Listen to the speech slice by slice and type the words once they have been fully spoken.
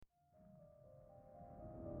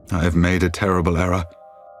I have made a terrible error.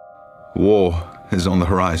 War is on the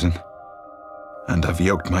horizon, and I've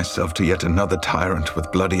yoked myself to yet another tyrant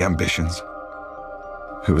with bloody ambitions,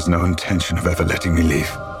 who has no intention of ever letting me leave.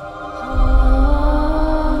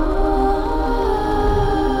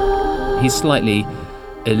 He's slightly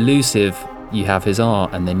elusive. You have his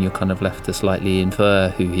art, and then you're kind of left to slightly infer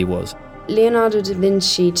who he was. Leonardo da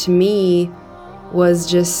Vinci, to me,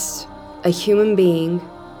 was just a human being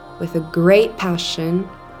with a great passion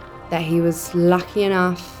that he was lucky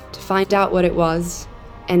enough to find out what it was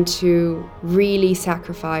and to really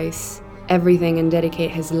sacrifice everything and dedicate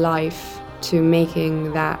his life to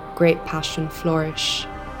making that great passion flourish.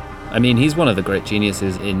 I mean, he's one of the great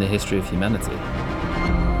geniuses in the history of humanity.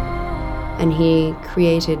 And he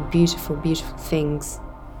created beautiful, beautiful things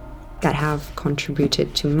that have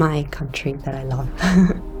contributed to my country that I love.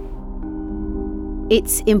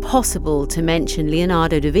 It's impossible to mention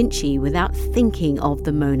Leonardo da Vinci without thinking of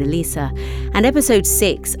the Mona Lisa, and episode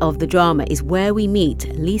 6 of the drama is where we meet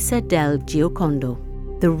Lisa del Giocondo,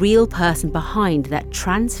 the real person behind that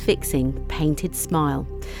transfixing painted smile.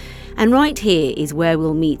 And right here is where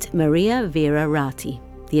we'll meet Maria Vera Ratti,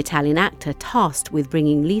 the Italian actor tasked with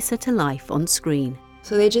bringing Lisa to life on screen.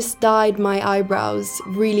 So they just dyed my eyebrows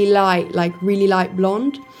really light, like really light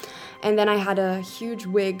blonde. And then I had a huge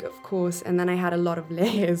wig, of course, and then I had a lot of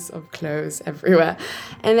layers of clothes everywhere.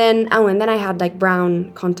 And then I had like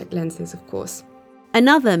brown contact lenses, of course.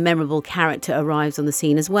 Another memorable character arrives on the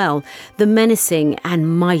scene as well, the menacing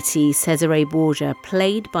and mighty Cesare Borgia,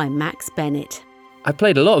 played by Max Bennett. I've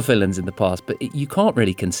played a lot of villains in the past, but you can't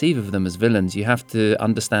really conceive of them as villains. You have to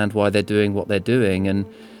understand why they're doing what they're doing.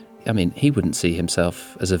 And, I mean, he wouldn't see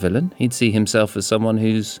himself as a villain. He'd see himself as someone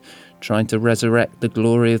who's trying to resurrect the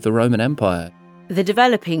glory of the Roman Empire. The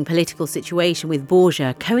developing political situation with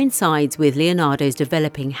Borgia coincides with Leonardo's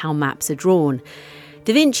developing how maps are drawn.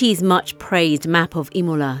 Da Vinci's much-praised map of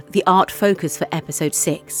Imola, the art focus for episode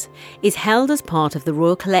 6, is held as part of the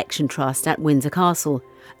Royal Collection Trust at Windsor Castle,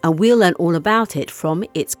 and we'll learn all about it from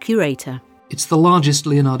its curator. It's the largest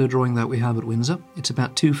Leonardo drawing that we have at Windsor. It's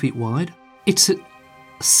about 2 feet wide. It's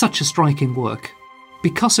such a striking work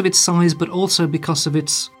because of its size, but also because of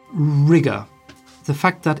its rigour. The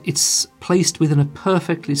fact that it's placed within a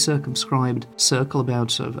perfectly circumscribed circle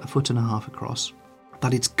about a 1.5 feet across,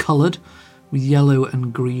 that it's coloured with yellow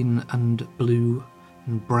and green and blue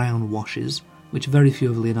and brown washes, which very few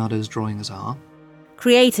of Leonardo's drawings are.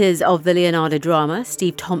 Creators of the Leonardo drama,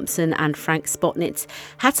 Steve Thompson and Frank Spotnitz,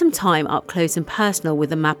 had some time up close and personal with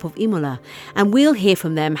the map of Imola, and we'll hear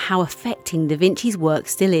from them how affecting Da Vinci's work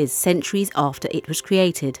still is centuries after it was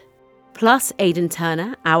created. Plus, Aidan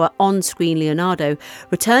Turner, our on-screen Leonardo,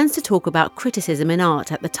 returns to talk about criticism in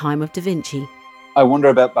art at the time of Da Vinci. I wonder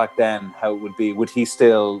about back then, how it would be. Would he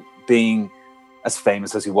still, being as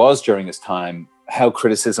famous as he was during his time, how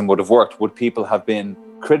criticism would have worked? Would people have been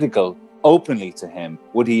critical openly to him?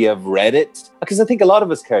 Would he have read it? Because I think a lot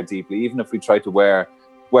of us care deeply, even if we try to wear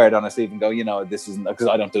it on our sleeve and go, this isn't, because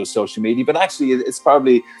I don't do social media. But actually,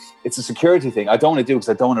 it's a security thing. I don't want to do it because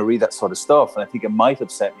I don't want to read that sort of stuff. And I think it might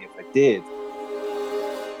upset me if I did.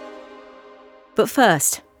 But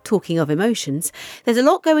first, talking of emotions, there's a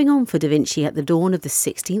lot going on for Da Vinci at the dawn of the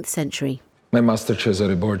 16th century. My master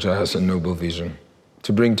Cesare Borgia has a noble vision: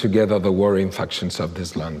 to bring together the warring factions of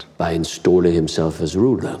this land. By installing himself as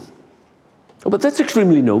ruler. Oh, but that's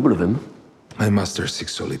extremely noble of him. My master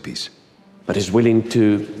seeks only peace. But is willing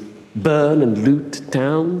to burn and loot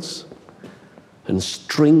towns and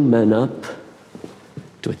string men up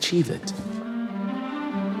to achieve it.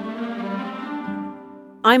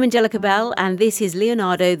 I'm Angelica Bell, and this is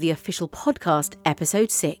Leonardo, the Official Podcast,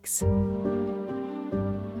 Episode 6.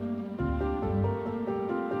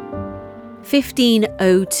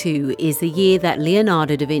 1502 is the year that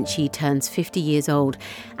Leonardo da Vinci turns 50 years old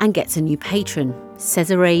and gets a new patron,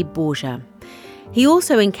 Cesare Borgia. He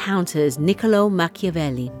also encounters Niccolò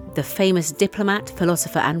Machiavelli, the famous diplomat,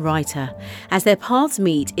 philosopher and writer, as their paths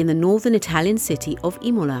meet in the northern Italian city of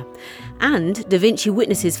Imola. And Da Vinci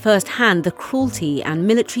witnesses firsthand the cruelty and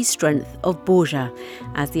military strength of Borgia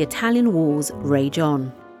as the Italian wars rage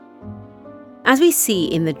on. As we see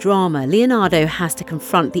in the drama, Leonardo has to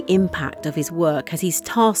confront the impact of his work as he's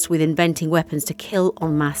tasked with inventing weapons to kill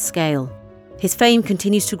on mass scale. His fame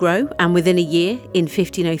continues to grow, and within a year, in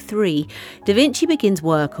 1503, Da Vinci begins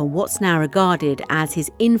work on what's now regarded as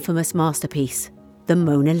his infamous masterpiece, the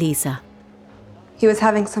Mona Lisa. He was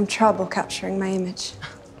having some trouble capturing my image.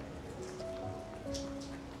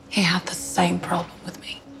 He had the same problem with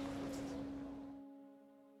me.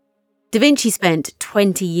 Da Vinci spent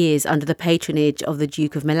 20 years under the patronage of the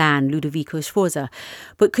Duke of Milan, Ludovico Sforza,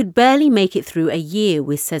 but could barely make it through a year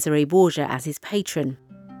with Cesare Borgia as his patron.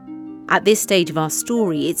 At this stage of our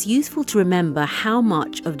story, it's useful to remember how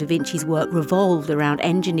much of Da Vinci's work revolved around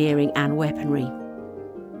engineering and weaponry.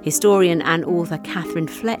 Historian and author Catherine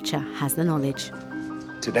Fletcher has the knowledge.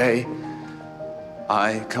 Today,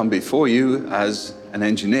 I come before you as an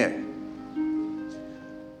engineer.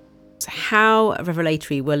 So how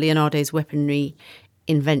revelatory were Leonardo's weaponry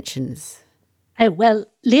inventions? Oh, well,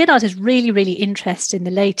 Leonardo is really, really interested in the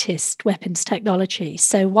latest weapons technology.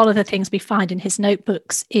 So one of the things we find in his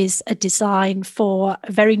notebooks is a design for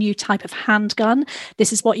a very new type of handgun.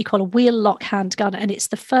 This is what you call a wheel lock handgun, and it's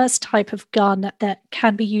the first type of gun that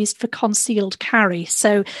can be used for concealed carry.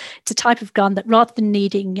 So it's a type of gun that rather than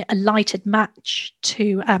needing a lighted match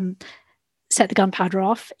to set the gunpowder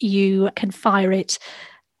off, you can fire it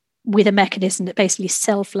with a mechanism that basically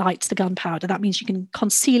self-lights the gunpowder. That means you can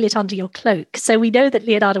conceal it under your cloak. So we know that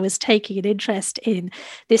Leonardo was taking an interest in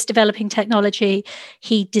this developing technology.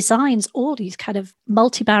 He designs all these kind of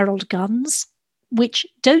multi-barreled guns, which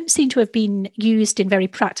don't seem to have been used in very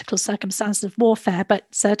practical circumstances of warfare, but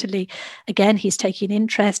certainly, again, he's taking an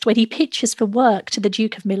interest. When he pitches for work to the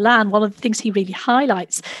Duke of Milan, one of the things he really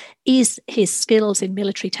highlights is his skills in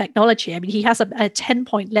military technology. I mean, he has a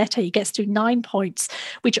 10-point letter. He gets through 9 points,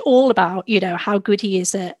 which are all about, how good he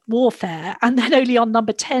is at warfare. And then only on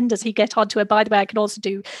number 10 does he get onto, by the way, I can also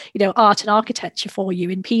do, art and architecture for you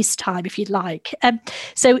in peacetime, if you'd like.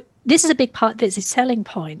 So this is a big part of his selling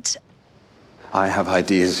point. I have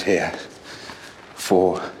ideas here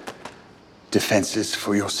for defenses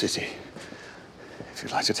for your city, if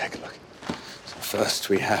you'd like to take a look. So first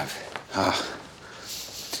we have,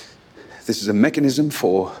 this is a mechanism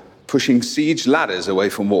for pushing siege ladders away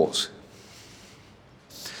from walls.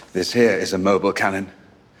 This here is a mobile cannon.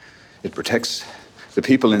 It protects the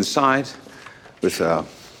people inside with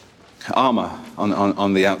armor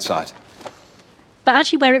on the outside. But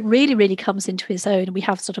actually where it really, really comes into his own, and we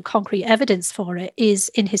have sort of concrete evidence for it, is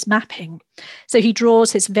in his mapping. So he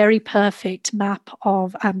draws his very perfect map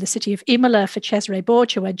of the city of Imola for Cesare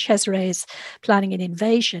Borgia when Cesare is planning an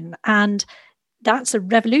invasion. And that's a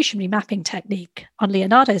revolutionary mapping technique on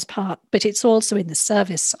Leonardo's part, but it's also in the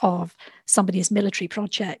service of somebody's military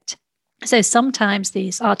project. So sometimes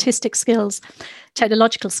these artistic skills,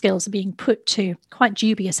 technological skills are being put to quite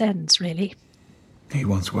dubious ends, really. He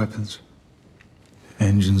wants weapons.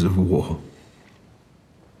 Engines of war.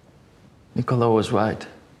 Niccolo was right.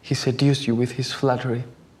 He seduced you with his flattery.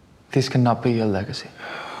 This cannot be your legacy.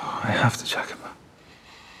 I have to check him out.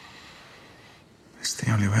 It's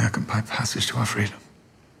the only way I can buy passage to our freedom.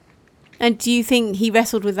 And do you think he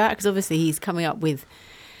wrestled with that? Because obviously he's coming up with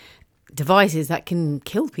devices that can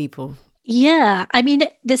kill people. Yeah, I mean,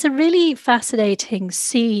 there's a really fascinating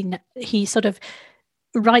scene. He sort of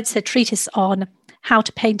writes a treatise on how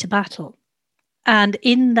to paint a battle. And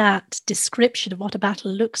in that description of what a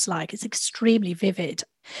battle looks like, it's extremely vivid.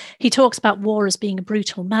 He talks about war as being a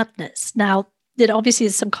brutal madness. Now, there obviously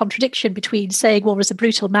is some contradiction between saying war is a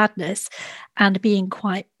brutal madness and being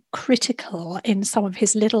quite critical in some of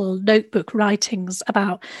his little notebook writings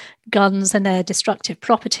about guns and their destructive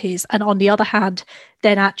properties. And on the other hand,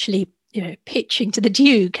 then actually pitching to the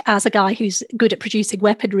Duke as a guy who's good at producing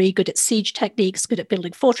weaponry, good at siege techniques, good at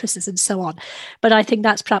building fortresses and so on. But I think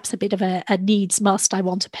that's perhaps a bit of a needs must. I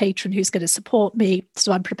want a patron who's going to support me,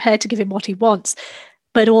 so I'm prepared to give him what he wants.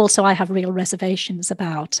 But also I have real reservations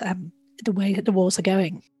about the way that the wars are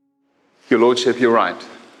going. Your Lordship, you're right.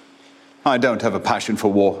 I don't have a passion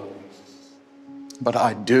for war. But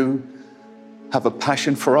I do have a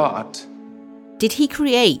passion for art. Did he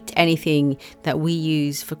create anything that we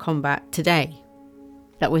use for combat today,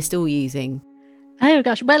 that we're still using? Oh,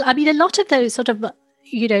 gosh. Well, I mean, a lot of those sort of,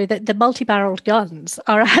 the multi-barreled guns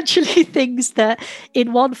are actually things that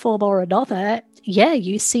in one form or another,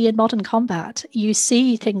 you see in modern combat. You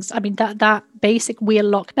see things, I mean, that basic wheel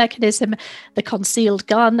lock mechanism, the concealed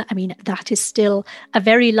gun, I mean, that is still a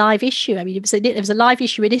very live issue. I mean, it was a live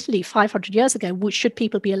issue in Italy 500 years ago. Should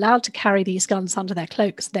people be allowed to carry these guns under their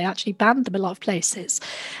cloaks? They actually banned them a lot of places.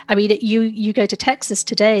 I mean, you go to Texas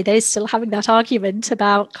today, they're still having that argument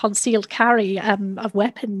about concealed carry of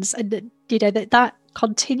weapons. And, that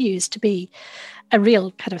continues to be a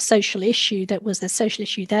real kind of social issue. That was a social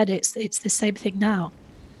issue then. It's the same thing now.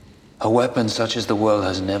 A weapon such as the world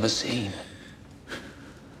has never seen.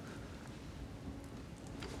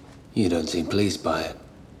 You don't seem pleased by it.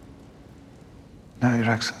 No, Your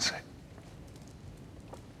Excellency.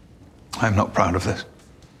 I'm not proud of this.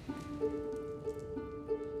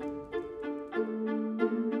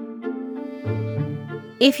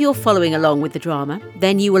 If you're following along with the drama,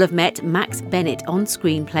 then you will have met Max Bennett on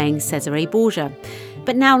screen playing Cesare Borgia.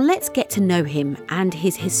 But now let's get to know him and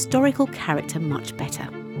his historical character much better.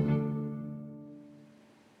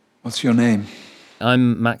 What's your name?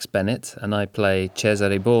 I'm Max Bennett, and I play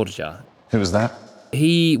Cesare Borgia. Who was that?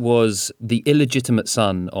 He was the illegitimate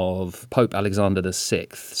son of Pope Alexander VI.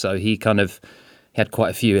 So he had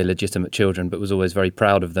quite a few illegitimate children, but was always very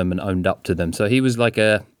proud of them and owned up to them. So he was like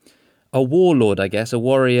a warlord, I guess, a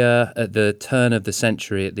warrior at the turn of the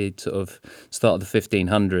century, at the sort of start of the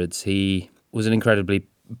 1500s. He was an incredibly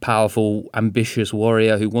powerful, ambitious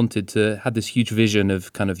warrior who had this huge vision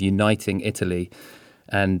of kind of uniting Italy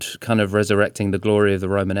and kind of resurrecting the glory of the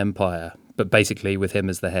Roman Empire, but basically with him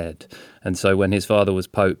as the head. And so when his father was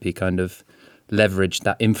Pope, he kind of leveraged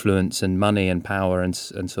that influence and money and power and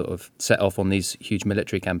sort of set off on these huge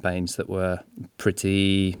military campaigns that were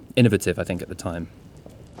pretty innovative, I think, at the time.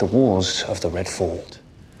 The walls of the Red Fort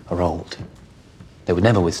are old. They would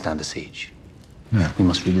never withstand a siege. Yeah. We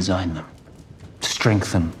must redesign them,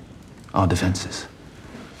 strengthen our defenses.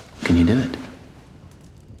 Can you do it?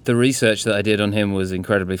 The research that I did on him was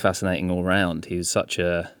incredibly fascinating all round. He was such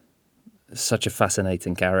a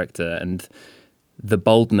fascinating character, and the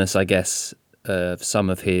boldness, I guess, of some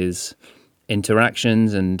of his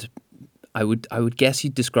interactions, and I would guess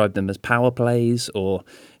you'd describe them as power plays, or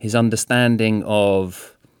his understanding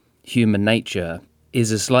of human nature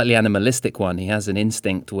is a slightly animalistic one. He has an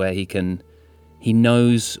instinct where he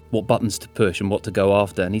knows what buttons to push and what to go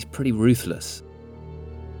after, and he's pretty ruthless.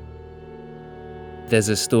 There's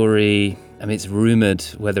a story, I mean, it's rumoured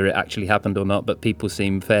whether it actually happened or not, but people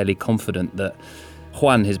seem fairly confident that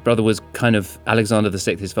Juan, his brother, was kind of Alexander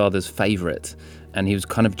VI, his father's favourite, and he was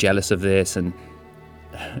kind of jealous of this, and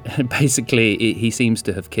basically he seems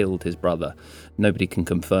to have killed his brother. Nobody can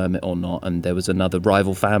confirm it or not, and there was another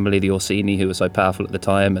rival family, the Orsini, who were so powerful at the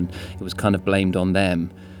time, and it was kind of blamed on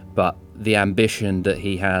them. But the ambition that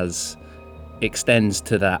he has extends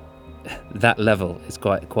to that level. Is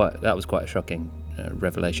that was quite a shocking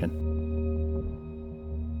revelation.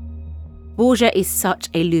 Borgia is such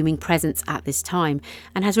a looming presence at this time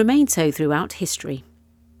and has remained so throughout history.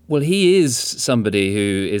 Well, he is somebody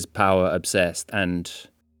who is power obsessed, and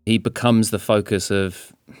he becomes the focus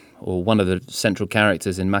of, or one of the central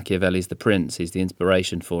characters in Machiavelli's The Prince. He's the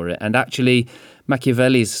inspiration for it. And actually,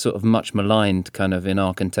 Machiavelli's sort of much maligned kind of in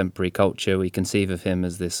our contemporary culture. We conceive of him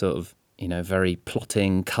as this sort of, very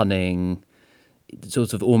plotting, cunning,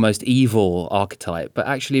 sort of almost evil archetype. But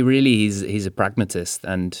actually, really, he's a pragmatist,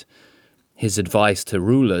 and his advice to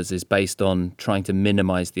rulers is based on trying to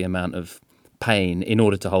minimize the amount of pain in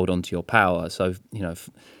order to hold on to your power. So,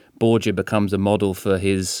 Borgia becomes a model for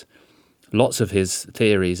lots of his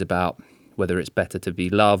theories about whether it's better to be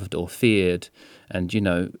loved or feared. And,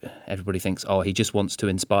 everybody thinks, he just wants to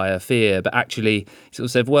inspire fear. But actually, he sort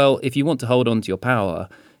of said, well, if you want to hold on to your power,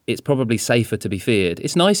 it's probably safer to be feared.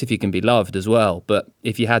 It's nice if you can be loved as well, but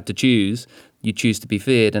if you had to choose, you'd choose to be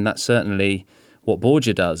feared. And that's certainly what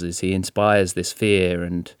Borgia does, is he inspires this fear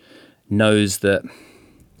and knows that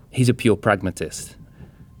he's a pure pragmatist.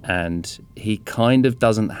 And he kind of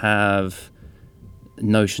doesn't have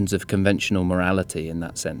notions of conventional morality in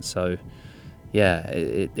that sense. So, yeah,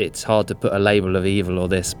 it's hard to put a label of evil or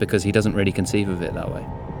this because he doesn't really conceive of it that way.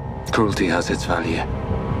 Cruelty has its value.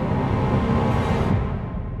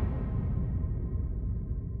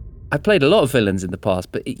 I've played a lot of villains in the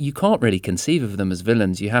past, but you can't really conceive of them as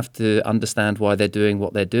villains. You have to understand why they're doing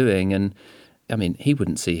what they're doing. And, I mean, he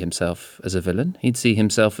wouldn't see himself as a villain. He'd see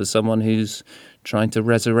himself as someone who's trying to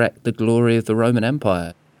resurrect the glory of the Roman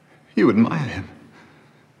Empire. You admire him.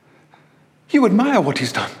 You admire what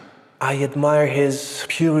he's done. I admire his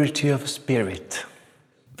purity of spirit.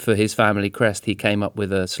 For his family crest, he came up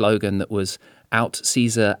with a slogan that was "Out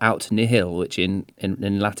Caesar, out nihil," which in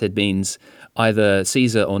Latin means either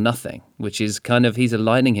Caesar or nothing, which is kind of, he's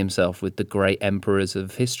aligning himself with the great emperors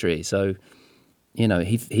of history. So,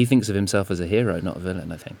 he thinks of himself as a hero, not a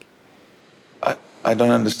villain, I think. I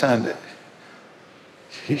don't understand.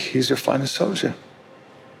 He's your finest soldier.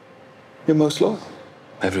 Your most loyal.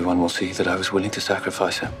 Everyone will see that I was willing to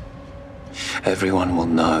sacrifice him. Everyone will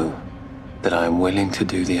know that I am willing to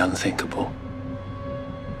do the unthinkable.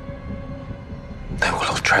 They will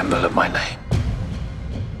all tremble at my name.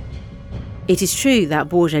 It is true that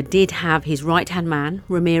Borgia did have his right-hand man,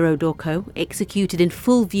 Ramiro d'Orco, executed in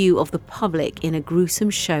full view of the public in a gruesome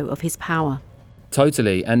show of his power.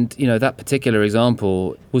 Totally. And, that particular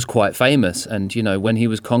example was quite famous. And, when he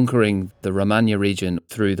was conquering the Romagna region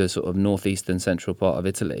through the sort of northeastern central part of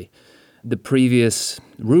Italy, the previous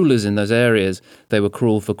rulers in those areas, they were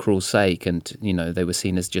cruel for cruel's sake, and they were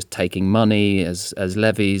seen as just taking money as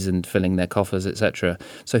levies and filling their coffers, etc.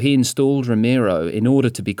 So he installed Ramiro in order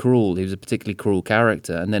to be cruel. He was a particularly cruel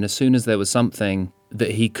character, and then as soon as there was something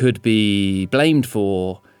that he could be blamed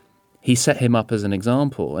for, he set him up as an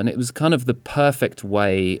example, and it was kind of the perfect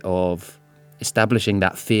way of establishing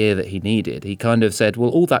that fear that he needed. He kind of said,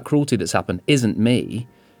 well, all that cruelty that's happened isn't me.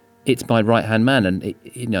 It's my right-hand man, and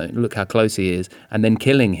look how close he is. And then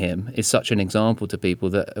killing him is such an example to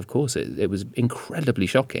people that, of course, it was incredibly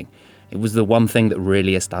shocking. It was the one thing that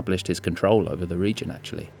really established his control over the region,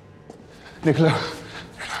 actually. Niccolo,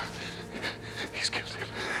 he's killed him.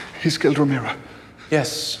 He's killed Ramiro.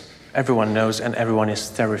 Yes, everyone knows, and everyone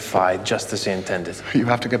is terrified, just as he intended. You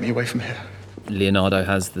have to get me away from here. Leonardo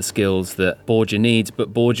has the skills that Borgia needs,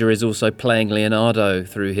 but Borgia is also playing Leonardo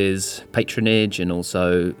through his patronage and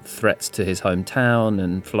also threats to his hometown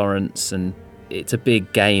and Florence. And it's a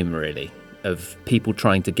big game, really, of people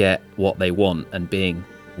trying to get what they want and being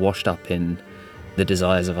washed up in the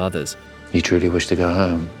desires of others. You truly wish to go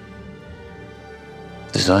home?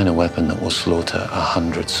 Design a weapon that will slaughter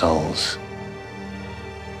 100 souls.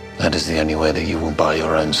 That is the only way that you will buy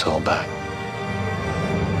your own soul back.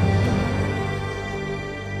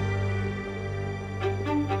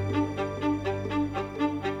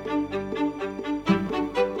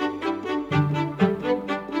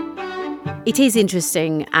 It is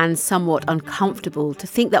interesting and somewhat uncomfortable to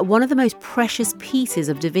think that one of the most precious pieces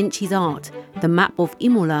of Da Vinci's art, the map of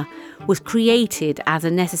Imola, was created as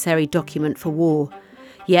a necessary document for war.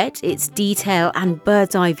 Yet its detail and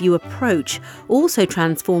bird's-eye view approach also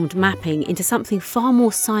transformed mapping into something far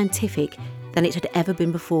more scientific than it had ever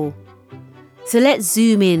been before. So let's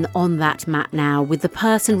zoom in on that map now with the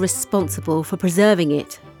person responsible for preserving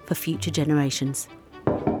it for future generations.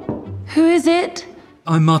 Who is it?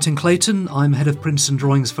 I'm Martin Clayton. I'm head of prints and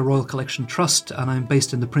drawings for Royal Collection Trust, and I'm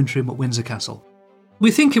based in the print room at Windsor Castle. We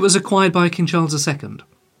think it was acquired by King Charles II,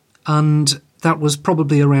 and that was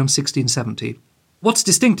probably around 1670. What's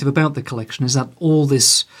distinctive about the collection is that all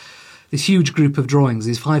this huge group of drawings,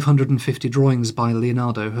 these 550 drawings by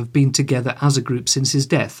Leonardo, have been together as a group since his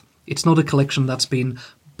death. It's not a collection that's been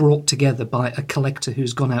brought together by a collector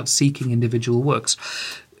who's gone out seeking individual works.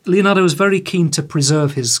 Leonardo was very keen to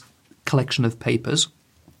preserve his collection of papers.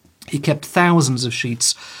 He kept thousands of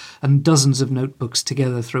sheets and dozens of notebooks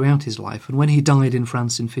together throughout his life, and when he died in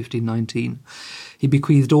France in 1519, he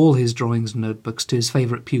bequeathed all his drawings and notebooks to his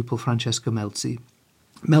favourite pupil, Francesco Melzi.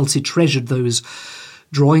 Melzi treasured those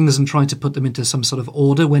drawings and tried to put them into some sort of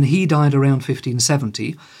order. When he died around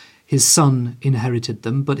 1570, his son inherited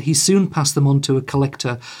them, but he soon passed them on to a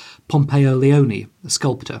collector, Pompeo Leoni, a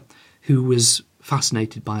sculptor, who was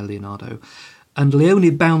fascinated by Leonardo. And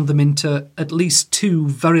Leoni bound them into at least two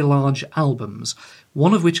very large albums,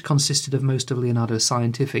 one of which consisted of most of Leonardo's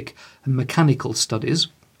scientific and mechanical studies,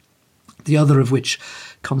 the other of which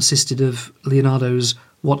consisted of Leonardo's,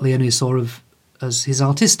 what Leoni saw of as his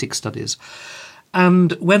artistic studies.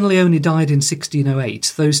 And when Leoni died in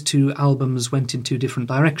 1608, those two albums went in two different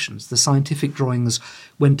directions. The scientific drawings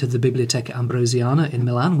went to the Biblioteca Ambrosiana in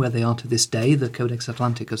Milan, where they are to this day, the Codex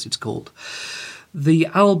Atlanticus it's called.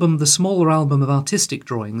 The smaller album of artistic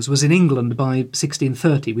drawings, was in England by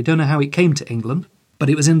 1630. We don't know how it came to England, but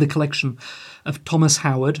it was in the collection of Thomas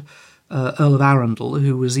Howard, Earl of Arundel,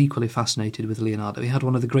 who was equally fascinated with Leonardo. He had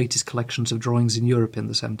one of the greatest collections of drawings in Europe in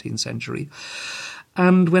the 17th century.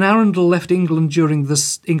 And when Arundel left England during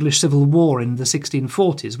the English Civil War in the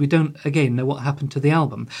 1640s, we don't, again, know what happened to the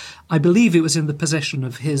album. I believe it was in the possession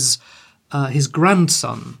of his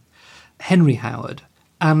grandson, Henry Howard,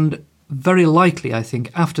 and very likely, I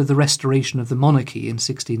think, after the restoration of the monarchy in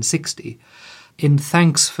 1660, in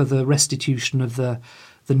thanks for the restitution of the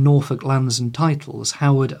Norfolk lands and titles,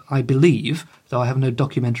 Howard, I believe, though I have no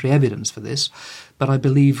documentary evidence for this, but I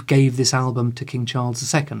believe gave this album to King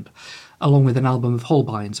Charles II, along with an album of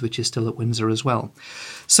Holbein's, which is still at Windsor as well.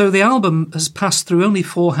 So the album has passed through only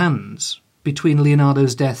 4 hands between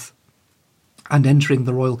Leonardo's death and entering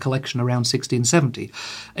the Royal Collection around 1670.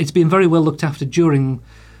 It's been very well looked after during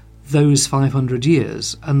those 500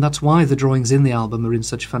 years, and that's why the drawings in the album are in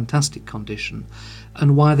such fantastic condition,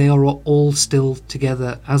 and why they are all still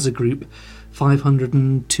together as a group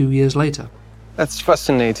 502 years later. That's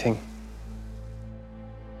fascinating.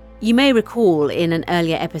 You may recall in an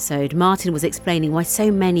earlier episode, Martin was explaining why so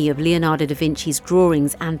many of Leonardo da Vinci's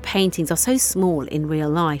drawings and paintings are so small in real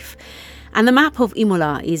life. And the map of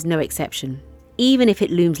Imola is no exception, even if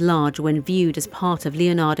it looms large when viewed as part of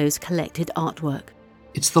Leonardo's collected artwork.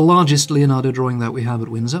 It's the largest Leonardo drawing that we have at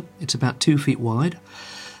Windsor. It's about 2 feet wide.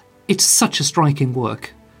 It's such a striking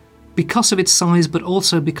work. because of its size, but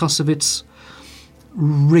also because of its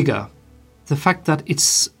rigour. The fact that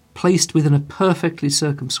it's placed within a perfectly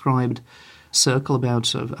circumscribed circle,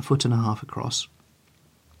 about a foot and a half across,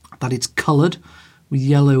 that it's coloured with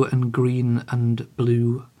yellow and green and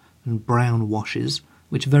blue and brown washes,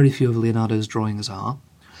 which very few of Leonardo's drawings are.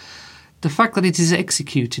 The fact that it is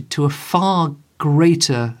executed to a far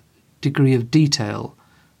greater degree of detail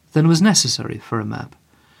than was necessary for a map.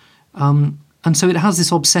 And so it has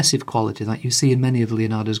this obsessive quality that you see in many of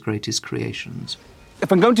Leonardo's greatest creations.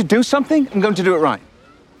 If I'm going to do something, I'm going to do it right.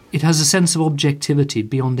 It has a sense of objectivity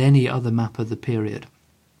beyond any other map of the period.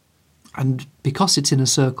 And because it's in a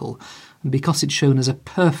circle, and because it's shown as a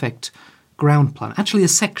perfect ground plan, actually a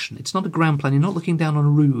section, it's not a ground plan, you're not looking down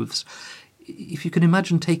on roofs. If you can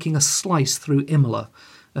imagine taking a slice through Imola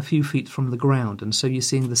a few feet from the ground, and so you're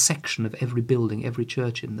seeing the section of every building, every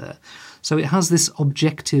church in there. So it has this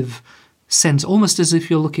objective sense, almost as if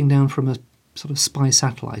you're looking down from a sort of spy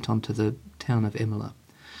satellite onto the town of Imola.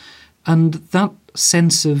 And that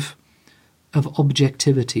sense of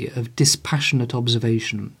objectivity, of dispassionate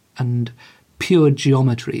observation and pure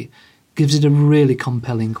geometry gives it a really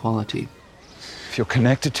compelling quality. If you're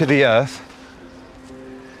connected to the earth,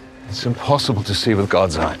 it's impossible to see with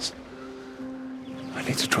God's eyes. I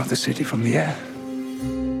need to draw the city from the air.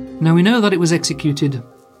 Now we know that it was executed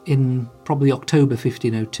in probably October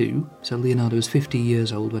 1502, so Leonardo was 50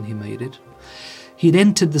 years old when he made it. He'd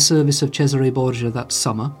entered the service of Cesare Borgia that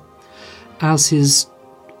summer as his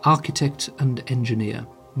architect and engineer,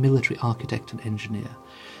 military architect and engineer,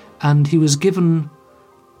 and he was given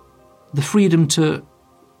the freedom to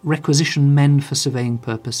requisition men for surveying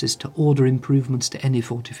purposes, to order improvements to any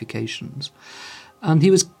fortifications. And he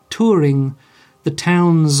was touring the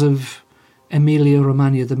towns of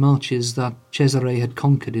Emilia-Romagna, the Marches that Cesare had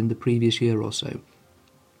conquered in the previous year or so,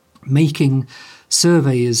 making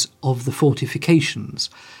surveys of the fortifications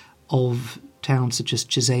of towns such as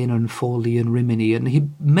Cesena and Forlì and Rimini, and he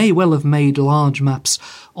may well have made large maps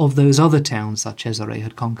of those other towns that Cesare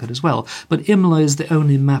had conquered as well. But Imola is the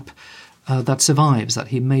only map that survives that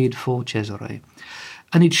he made for Cesare.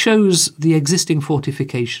 And it shows the existing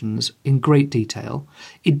fortifications in great detail.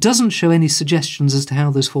 It doesn't show any suggestions as to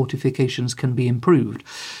how those fortifications can be improved.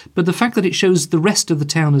 But the fact that it shows the rest of the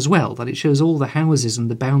town as well, that it shows all the houses and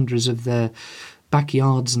the boundaries of their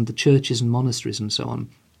backyards and the churches and monasteries and so on,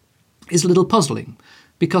 is a little puzzling,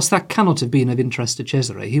 because that cannot have been of interest to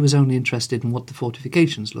Cesare. He was only interested in what the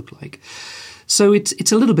fortifications looked like. So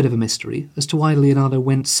it's a little bit of a mystery as to why Leonardo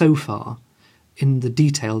went so far in the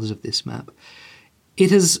details of this map.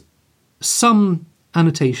 It has some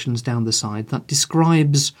annotations down the side that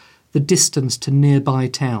describes the distance to nearby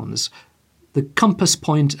towns, the compass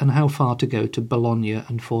point and how far to go to Bologna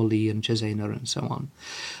and Forlì and Cesena and so on.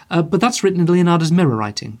 But that's written in Leonardo's mirror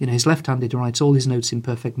writing. You know, he's left-handed, he writes all his notes in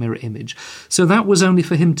perfect mirror image. So that was only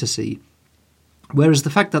for him to see. Whereas the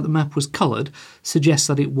fact that the map was coloured suggests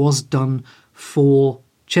that it was done for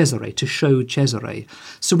Cesare, to show Cesare.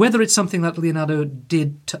 So whether it's something that Leonardo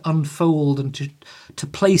did to unfold and to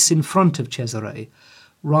place in front of Cesare,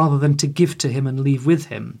 rather than to give to him and leave with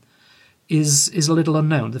him, is a little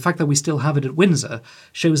unknown. The fact that we still have it at Windsor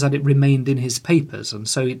shows that it remained in his papers, and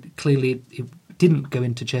so it didn't go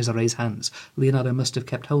into Cesare's hands. Leonardo must have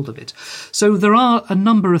kept hold of it. So there are a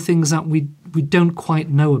number of things that we don't quite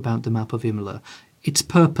know about the map of Imola. Its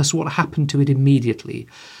purpose, what happened to it immediately.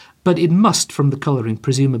 But it must, from the colouring,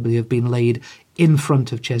 presumably have been laid in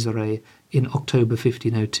front of Cesare in October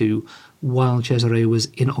 1502, while Cesare was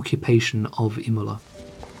in occupation of Imola.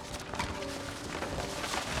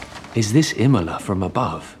 Is this Imola from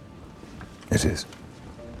above? It is.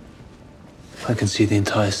 I can see the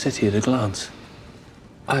entire city at a glance.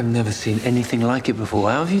 I've never seen anything like it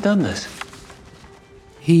before. How have you done this?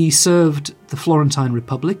 He served the Florentine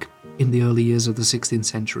Republic in the early years of the 16th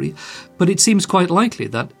century, but it seems quite likely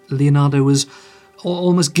that Leonardo was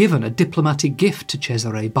almost given a diplomatic gift to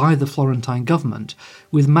Cesare by the Florentine government,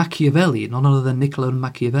 with Machiavelli, none other than Niccolo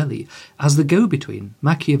Machiavelli, as the go-between.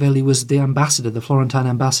 Machiavelli was the ambassador, the Florentine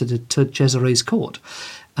ambassador to Cesare's court,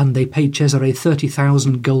 and they paid Cesare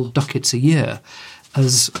 30,000 gold ducats a year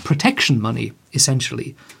as protection money,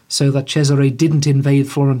 essentially, so that Cesare didn't invade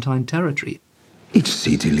Florentine territory. Each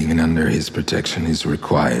city living under his protection is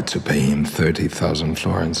required to pay him 30,000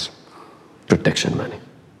 florins. Protection money.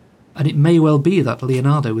 And it may well be that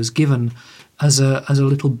Leonardo was given as a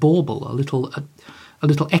little bauble, a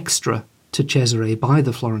little extra to Cesare by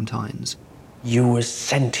the Florentines. You were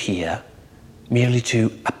sent here merely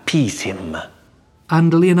to appease him.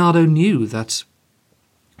 And Leonardo knew that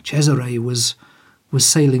Cesare was was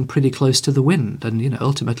sailing pretty close to the wind, and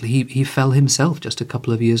ultimately he fell himself just a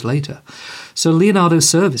couple of years later. So Leonardo's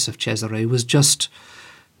service of Cesare was just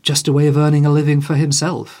a way of earning a living for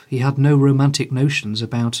himself. He had no romantic notions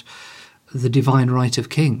about the divine right of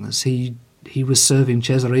kings. He was serving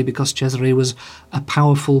Cesare because Cesare was a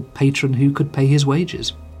powerful patron who could pay his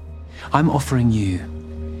wages. I'm offering you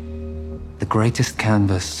the greatest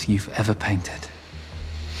canvas you've ever painted.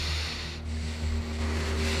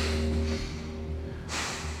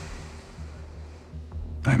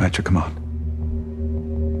 I'm at your command.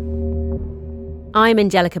 I'm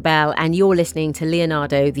Angelica Bell, and you're listening to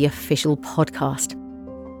Leonardo, the official podcast.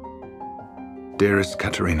 Dearest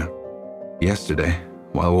Caterina, yesterday,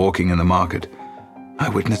 while walking in the market, I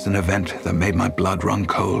witnessed an event that made my blood run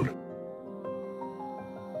cold.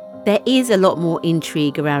 There is a lot more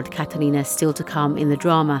intrigue around Caterina still to come in the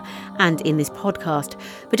drama and in this podcast.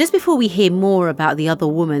 But just before we hear more about the other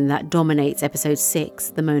woman that dominates episode 6,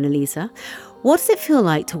 the Mona Lisa, what does it feel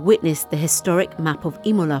like to witness the historic map of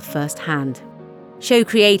Imola firsthand? Show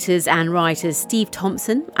creators and writers Steve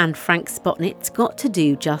Thompson and Frank Spotnitz got to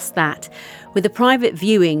do just that, with a private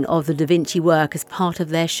viewing of the Da Vinci work as part of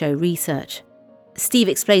their show research. Steve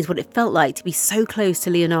explains what it felt like to be so close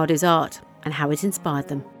to Leonardo's art and how it inspired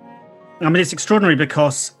them. I mean, it's extraordinary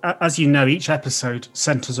because, as you know, each episode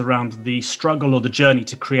centres around the struggle or the journey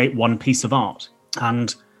to create one piece of art.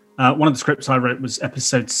 And one of the scripts I wrote was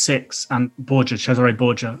episode 6, and Cesare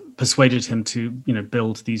Borgia persuaded him to,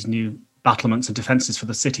 build these new battlements and defences for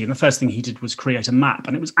the city. And the first thing he did was create a map.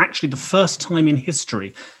 And it was actually the first time in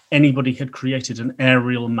history anybody had created an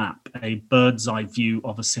aerial map, a bird's eye view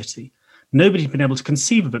of a city. Nobody had been able to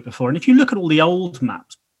conceive of it before. And if you look at all the old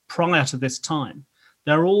maps prior to this time,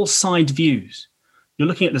 they're all side views.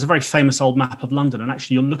 There's a very famous old map of London, and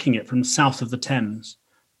actually you're looking at it from south of the Thames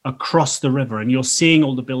across the river, and you're seeing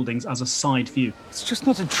all the buildings as a side view. It's just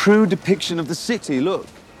not a true depiction of the city, look.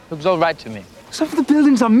 Looks all right to me. Some of the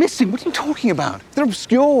buildings are missing. What are you talking about? They're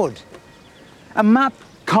obscured. A map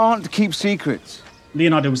can't keep secrets.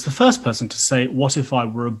 Leonardo was the first person to say, what if I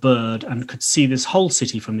were a bird and could see this whole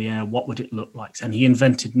city from the air? What would it look like? And he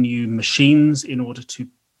invented new machines in order to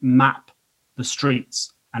map the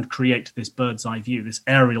streets and create this bird's eye view, this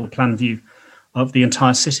aerial plan view of the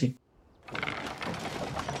entire city.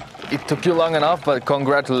 It took you long enough, but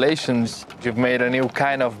congratulations. You've made a new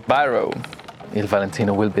kind of barrow. Il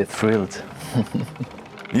Valentino will be thrilled.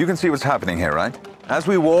 You can see what's happening here, right? As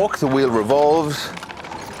we walk, the wheel revolves.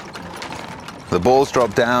 The balls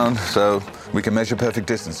drop down, so we can measure perfect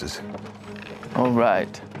distances. All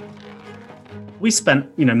right. We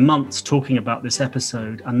spent, months talking about this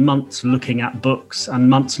episode and months looking at books and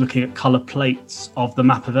months looking at colour plates of the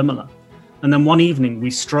map of Imola. And then one evening we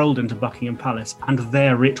strolled into Buckingham Palace, and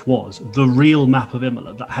there it was, the real map of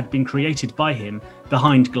Imola that had been created by him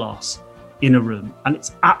behind glass in a room. And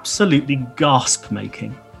it's absolutely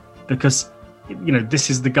gasp-making because, this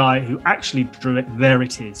is the guy who actually drew it. There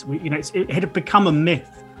it is. It had become a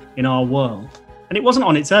myth in our world. And it wasn't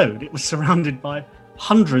on its own. It was surrounded by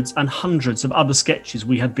hundreds and hundreds of other sketches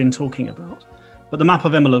we had been talking about. But the map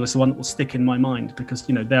of Imola was the one that will stick in my mind because,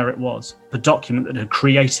 there it was, the document that had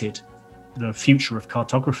created the future of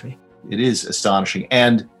cartography. It is astonishing,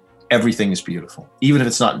 and everything is beautiful, even if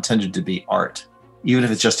it's not intended to be art, even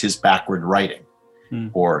if it's just his backward writing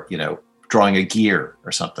or, drawing a gear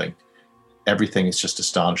or something. Everything is just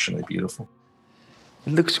astonishingly beautiful.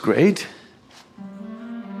 It looks great.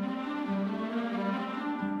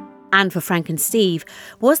 And for Frank and Steve,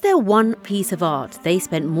 was there one piece of art they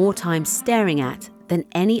spent more time staring at than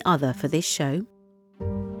any other for this show?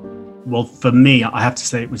 Well, for me, I have to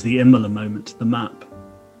say it was the Imola moment, the map,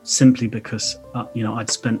 simply because, I'd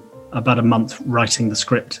spent about a month writing the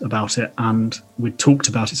script about it, and we'd talked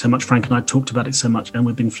about it so much, Frank and I talked about it so much, and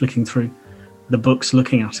we'd been flicking through the books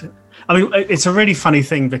looking at it. I mean, it's a really funny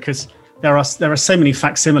thing because there are so many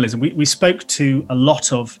facsimiles. We spoke to a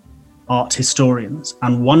lot of art historians,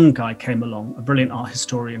 and one guy came along, a brilliant art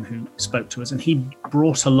historian who spoke to us, and he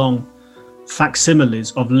brought along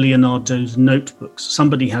facsimiles of Leonardo's notebooks.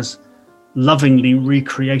 Somebody has lovingly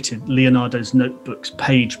recreated Leonardo's notebooks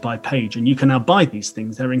page by page, and you can now buy these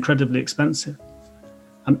things. They're incredibly expensive.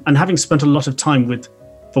 And having spent a lot of time with,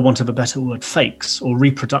 for want of a better word, fakes or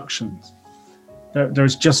reproductions, there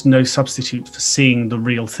is just no substitute for seeing the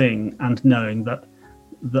real thing and knowing that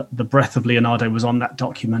the breath of Leonardo was on that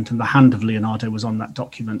document and the hand of Leonardo was on that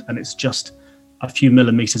document, and it's just a few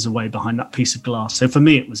millimeters away behind that piece of glass. So for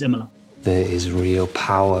me, it was Imola. There is real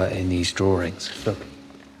power in these drawings. Look.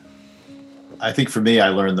 I think for me, I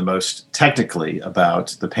learned the most technically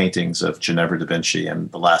about the paintings of Ginevra da Vinci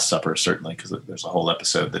and The Last Supper, certainly, because there's a whole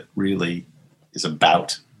episode that really is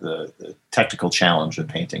about the technical challenge of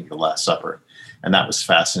painting The Last Supper. And that was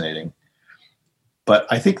fascinating. But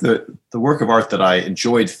I think the work of art that I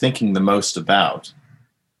enjoyed thinking the most about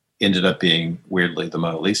ended up being, weirdly, the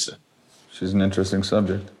Mona Lisa. She's an interesting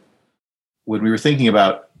subject. When we were thinking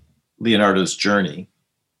about Leonardo's journey,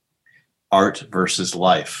 art versus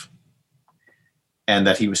life, and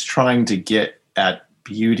that he was trying to get at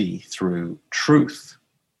beauty through truth.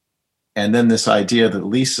 And then this idea that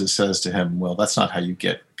Lisa says to him, well, that's not how you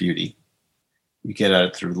get beauty. You get at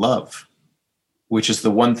it through love, which is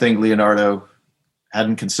the one thing Leonardo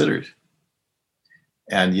hadn't considered.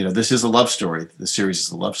 And, this is a love story. The series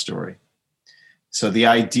is a love story. So the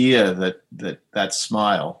idea that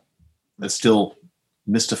smile that still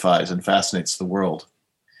mystifies and fascinates the world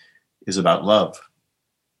is about love.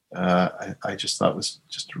 I just thought was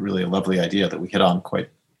just really a lovely idea that we hit on quite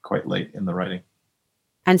late in the writing.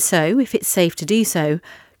 And so, if it's safe to do so,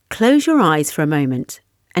 close your eyes for a moment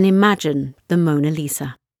and imagine the Mona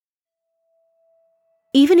Lisa.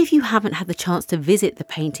 Even if you haven't had the chance to visit the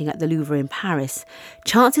painting at the Louvre in Paris,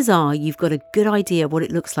 chances are you've got a good idea what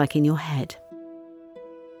it looks like in your head.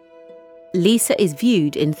 Lisa is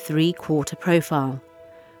viewed in three-quarter profile,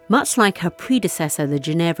 much like her predecessor, the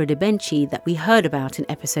Ginevra de' Benci that we heard about in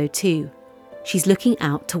episode 2. She's looking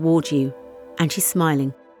out towards you, and she's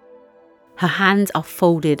smiling. Her hands are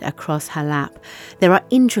folded across her lap. There are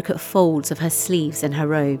intricate folds of her sleeves and her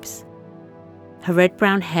robes. Her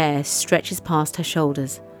red-brown hair stretches past her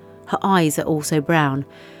shoulders. Her eyes are also brown,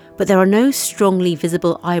 but there are no strongly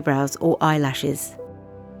visible eyebrows or eyelashes.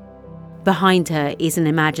 Behind her is an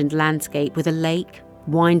imagined landscape with a lake,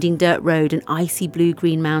 winding dirt road and icy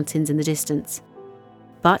blue-green mountains in the distance.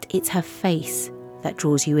 But it's her face that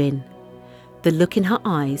draws you in, the look in her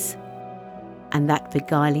eyes, and that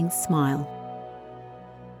beguiling smile.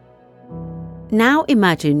 Now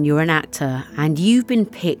imagine you're an actor and you've been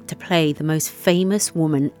picked to play the most famous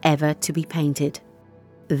woman ever to be painted.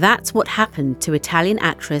 That's what happened to Italian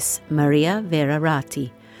actress Maria Vera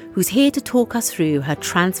Ratti, who's here to talk us through her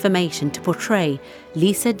transformation to portray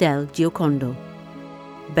Lisa del Giocondo,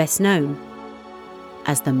 best known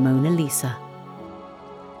as the Mona Lisa.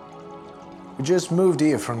 We just moved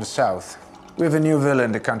here from the south. We have a new villa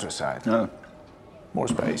in the countryside. Oh. More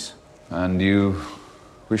space. And you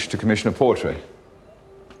wish to commission a portrait?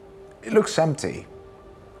 It looks empty.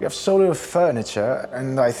 We have so little furniture,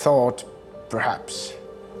 and I thought, perhaps,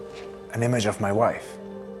 an image of my wife.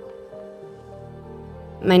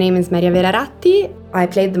 My name is Maria Vera Ratti. I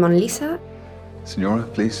played the Mona Lisa. Signora,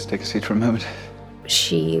 please take a seat for a moment.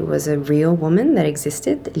 She was a real woman that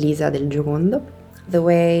existed, Lisa del Giocondo. The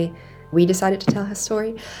way we decided to tell her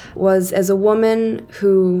story was as a woman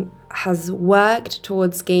who has worked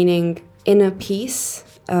towards gaining inner peace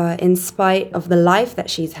in spite of the life that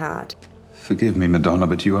she's had. Forgive me, Madonna,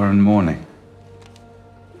 but you are in mourning.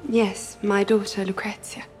 Yes, my daughter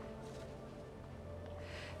Lucrezia.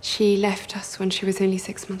 She left us when she was only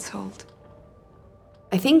 6 months old.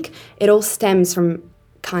 I think it all stems from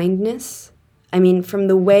kindness. I mean, from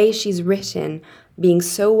the way she's written, being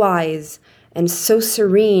so wise and so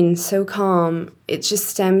serene, so calm, it just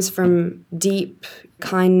stems from deep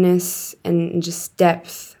kindness and just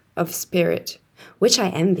depth of spirit, which I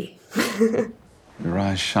envy. Your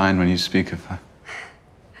eyes shine when you speak of her.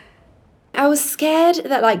 I was scared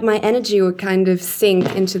that my energy would kind of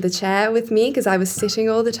sink into the chair with me because I was sitting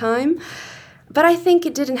all the time. But I think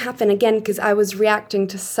it didn't happen again because I was reacting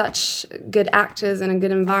to such good actors and a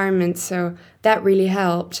good environment, so that really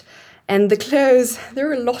helped. And the clothes, there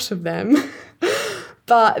were a lot of them,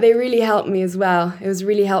 but they really helped me as well. It was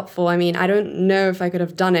really helpful. I mean, I don't know if I could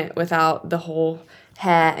have done it without the whole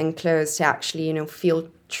hair and clothes to actually, feel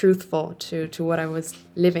truthful to what I was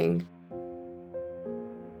living.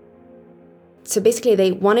 So basically,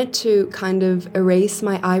 they wanted to kind of erase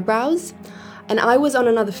my eyebrows. And I was on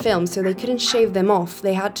another film, so they couldn't shave them off.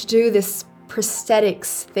 They had to do this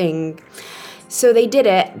prosthetics thing. So they did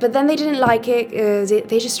it, but then they didn't like it.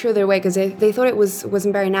 They just threw it away because they thought it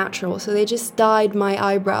wasn't very natural. So they just dyed my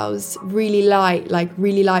eyebrows really light,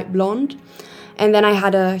 really light blonde. And then I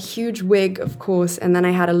had a huge wig, of course, and then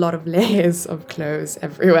I had a lot of layers of clothes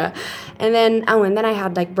everywhere. And then I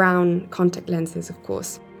had brown contact lenses, of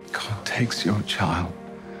course. God takes your child,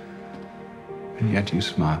 and yet you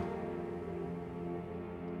smile.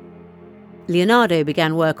 Leonardo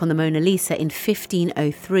began work on the Mona Lisa in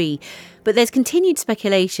 1503, but there's continued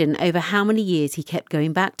speculation over how many years he kept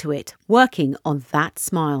going back to it, working on that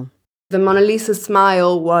smile. The Mona Lisa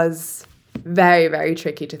smile was very, very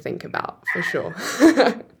tricky to think about, for sure.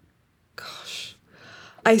 Gosh,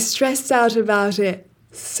 I stressed out about it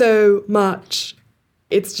so much.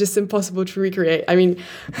 it's just impossible to recreate. I mean,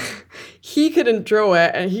 he couldn't draw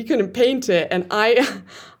it and he couldn't paint it, and I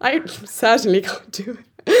certainly can't do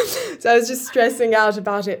it. So I was just stressing out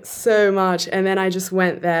about it so much, and then I just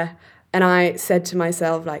went there and I said to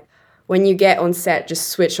myself, like, when you get on set, just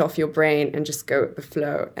switch off your brain and just go with the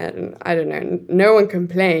flow. And I don't know, no one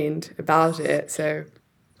complained about it, so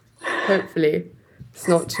hopefully it's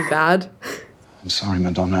not too bad. I'm sorry,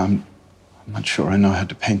 Madonna. I'm not sure I know how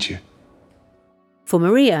to paint you. For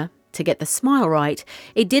Maria, to get the smile right,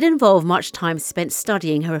 it did involve much time spent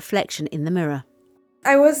studying her reflection in the mirror.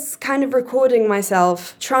 I was kind of recording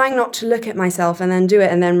myself, trying not to look at myself and then do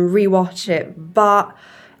it and then rewatch it, but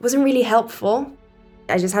it wasn't really helpful.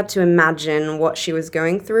 I just had to imagine what she was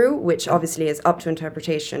going through, which obviously is up to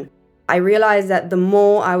interpretation. I realized that the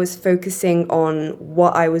more I was focusing on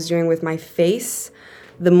what I was doing with my face,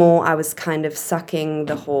 the more I was kind of sucking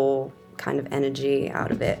the whole kind of energy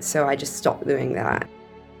out of it. So I just stopped doing that.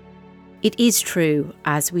 It is true,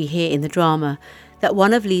 as we hear in the drama, that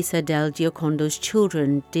one of Lisa del Giocondo's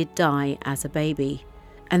children did die as a baby.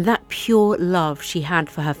 And that pure love she had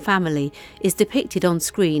for her family is depicted on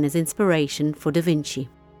screen as inspiration for Da Vinci.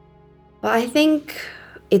 But I think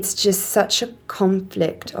it's just such a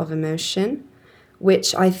conflict of emotion,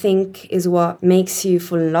 which I think is what makes you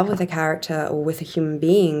fall in love with a character or with a human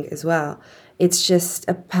being as well. It's just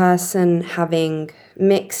a person having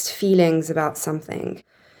mixed feelings about something.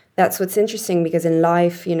 That's what's interesting, because in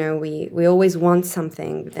life, you know, we always want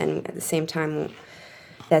something, but then at the same time,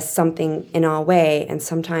 there's something in our way, and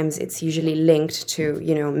sometimes it's usually linked to,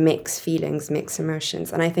 you know, mixed feelings, mixed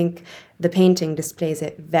emotions. And I think the painting displays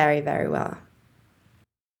it very, very well.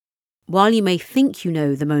 While you may think you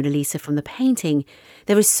know the Mona Lisa from the painting,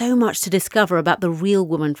 there is so much to discover about the real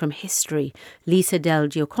woman from history, Lisa del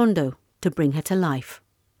Giocondo, to bring her to life.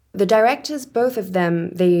 The directors, both of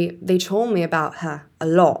them, they told me about her a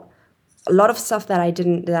lot of stuff that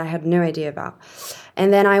I had no idea about.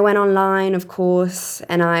 And then I went online, of course,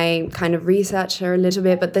 and I kind of researched her a little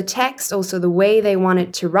bit. But the text, also the way they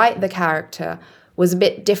wanted to write the character, was a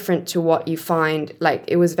bit different to what you find. Like,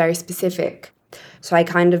 it was very specific. So I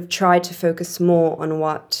kind of tried to focus more on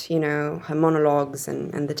what, you know, her monologues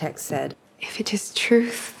and the text said. If it is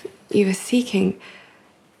truth you are seeking,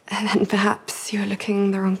 then perhaps you are looking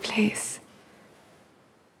in the wrong place.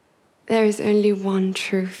 There is only one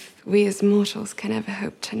truth we as mortals can ever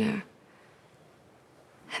hope to know.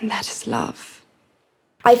 And that is love.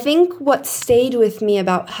 I think what stayed with me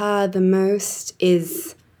about her the most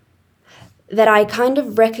is that I kind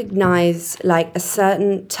of recognize like a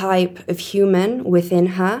certain type of human within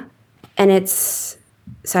her. And it's,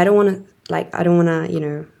 so I don't want to, you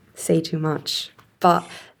know, say too much, but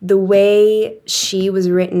the way she was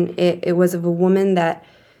written, it was of a woman that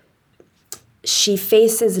she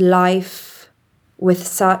faces life with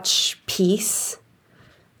such peace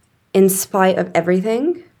in spite of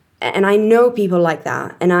everything. And I know people like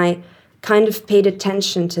that. And I kind of paid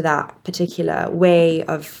attention to that particular way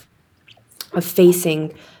of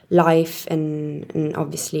facing life and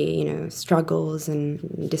obviously, you know, struggles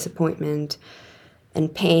and disappointment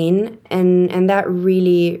and pain. And that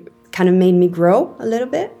really kind of made me grow a little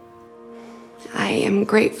bit. I am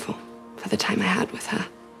grateful for the time I had with her.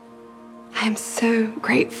 I am so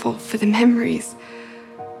grateful for the memories.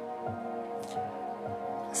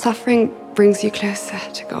 Suffering brings you closer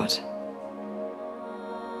to God.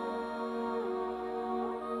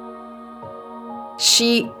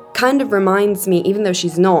 She kind of reminds me, even though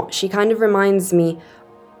she's not, she kind of reminds me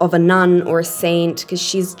of a nun or a saint, because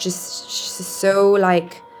she's so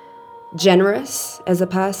like generous as a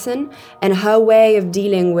person, and her way of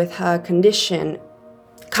dealing with her condition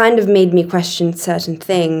kind of made me question certain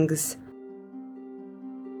things.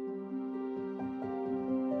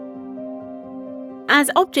 As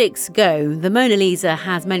objects go, the Mona Lisa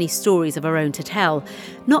has many stories of her own to tell,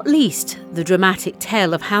 not least the dramatic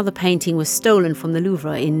tale of how the painting was stolen from the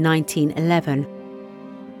Louvre in 1911.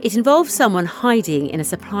 It involves someone hiding in a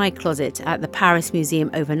supply closet at the Paris Museum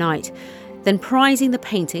overnight, then prizing the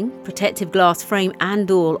painting, protective glass frame and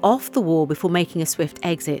all, off the wall before making a swift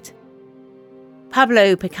exit.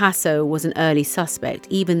 Pablo Picasso was an early suspect,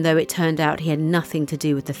 even though it turned out he had nothing to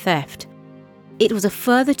do with the theft. It was a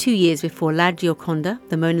further 2 years before La Gioconda,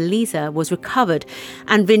 the Mona Lisa, was recovered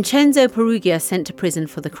and Vincenzo Peruggia sent to prison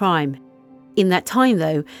for the crime. In that time,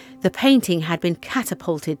 though, the painting had been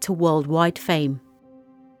catapulted to worldwide fame.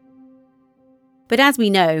 But as we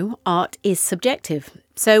know, art is subjective.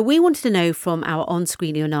 So we wanted to know from our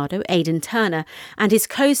on-screen Leonardo, Aidan Turner, and his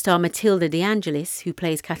co-star Matilda De Angelis, who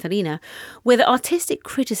plays Caterina, whether artistic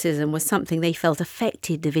criticism was something they felt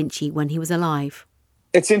affected Da Vinci when he was alive.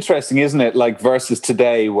 It's interesting, isn't it? Like versus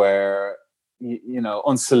today where,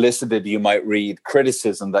 unsolicited, you might read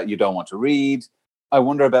criticism that you don't want to read. I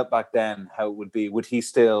wonder about back then how it would be. Would he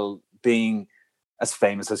still, being as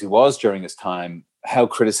famous as he was during his time, how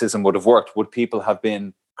criticism would have worked? Would people have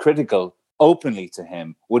been critical openly to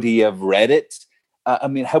him? Would he have read it?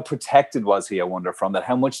 How protected was he, I wonder, from that?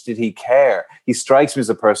 How much did he care? He strikes me as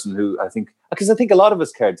a person who I think a lot of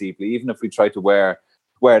us care deeply, even if we try to wear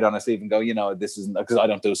it on our sleeve and go, this isn't, because I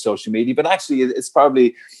don't do social media. But actually,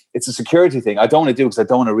 it's a security thing. I don't want to do it because I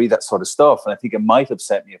don't want to read that sort of stuff. And I think it might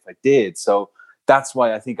upset me if I did. So that's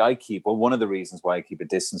why I think one of the reasons why I keep a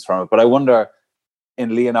distance from it. But I wonder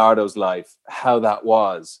in Leonardo's life how that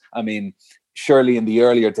was. I mean, surely in the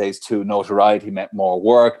earlier days too, notoriety meant more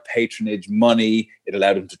work, patronage, money. It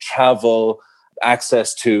allowed him to travel,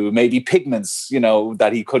 access to maybe pigments,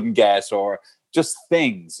 that he couldn't get, or just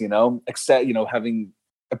things, except, having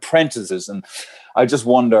apprentices. And I just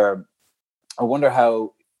wonder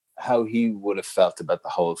how he would have felt about the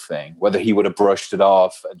whole thing, whether he would have brushed it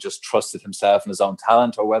off and just trusted himself and his own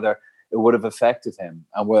talent, or whether it would have affected him,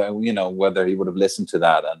 and whether he would have listened to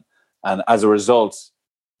that and as a result,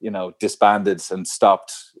 disbanded and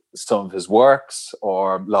stopped some of his works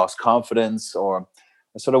or lost confidence, or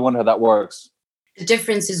I sort of wonder how that works. The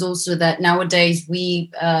difference is also that nowadays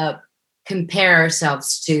we compare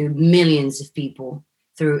ourselves to millions of people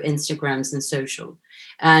through Instagrams and social.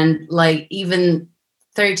 And like even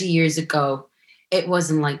 30 years ago, it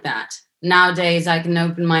wasn't like that. Nowadays, I can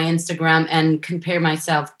open my Instagram and compare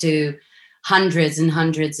myself to hundreds and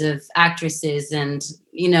hundreds of actresses and,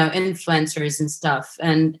 influencers and stuff.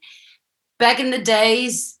 And back in the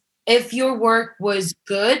days, if your work was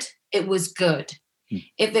good, it was good.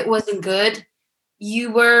 If it wasn't good,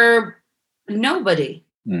 you were nobody.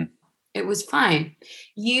 It was fine.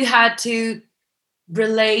 You had to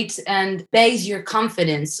relate and base your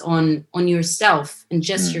confidence on yourself and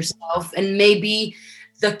just yourself, and maybe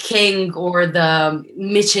the king or the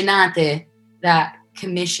mecenate that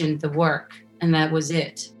commissioned the work, and that was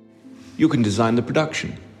it. You can design the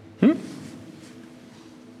production. Well,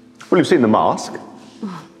 you've seen The Mask.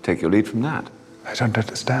 Take your lead from that. I don't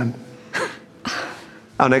understand.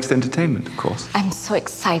 Our next entertainment, of course. I'm so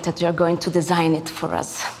excited you're going to design it for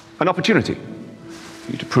us. An opportunity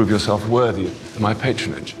for you to prove yourself worthy of my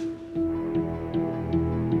patronage.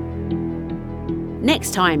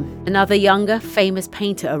 Next time, another younger, famous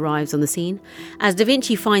painter arrives on the scene as Da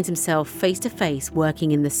Vinci finds himself face to face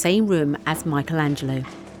working in the same room as Michelangelo.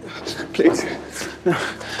 Please, no,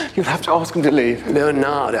 you'll have to ask him to leave.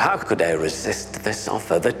 Leonardo, how could I resist this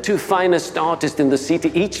offer? The two finest artists in the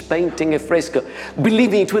city, each painting a fresco.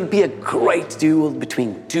 Believe me, it will be a great duel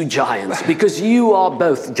between two giants, because you are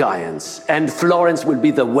both giants, and Florence will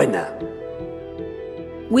be the winner.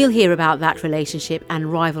 We'll hear about that relationship and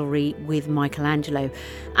rivalry with Michelangelo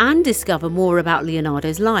and discover more about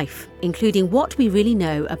Leonardo's life, including what we really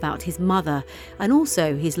know about his mother and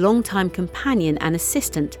also his longtime companion and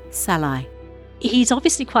assistant, Salai. He's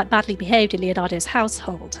obviously quite badly behaved in Leonardo's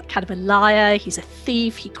household. Kind of a liar, he's a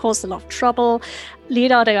thief, he caused a lot of trouble.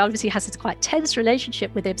 Leonardo obviously has this quite tense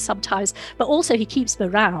relationship with him sometimes, but also he keeps him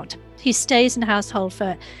around. He stays in the household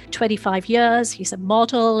for 25 years, he's a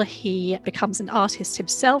model, he becomes an artist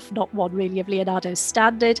himself, not one really of Leonardo's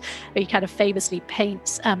standard, but he kind of famously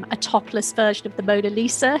paints a topless version of the Mona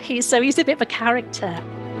Lisa. He's a bit of a character.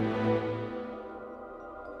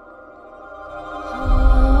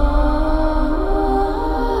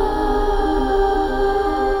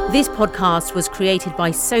 This podcast was created by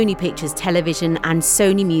Sony Pictures Television and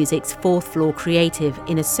Sony Music's Fourth Floor Creative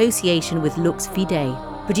in association with Lux Vide.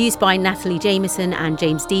 Produced by Natalie Jameson and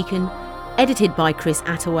James Deacon. Edited by Chris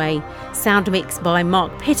Attaway. Sound mixed by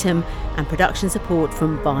Mark Pittham. And production support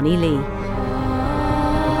from Barney Lee.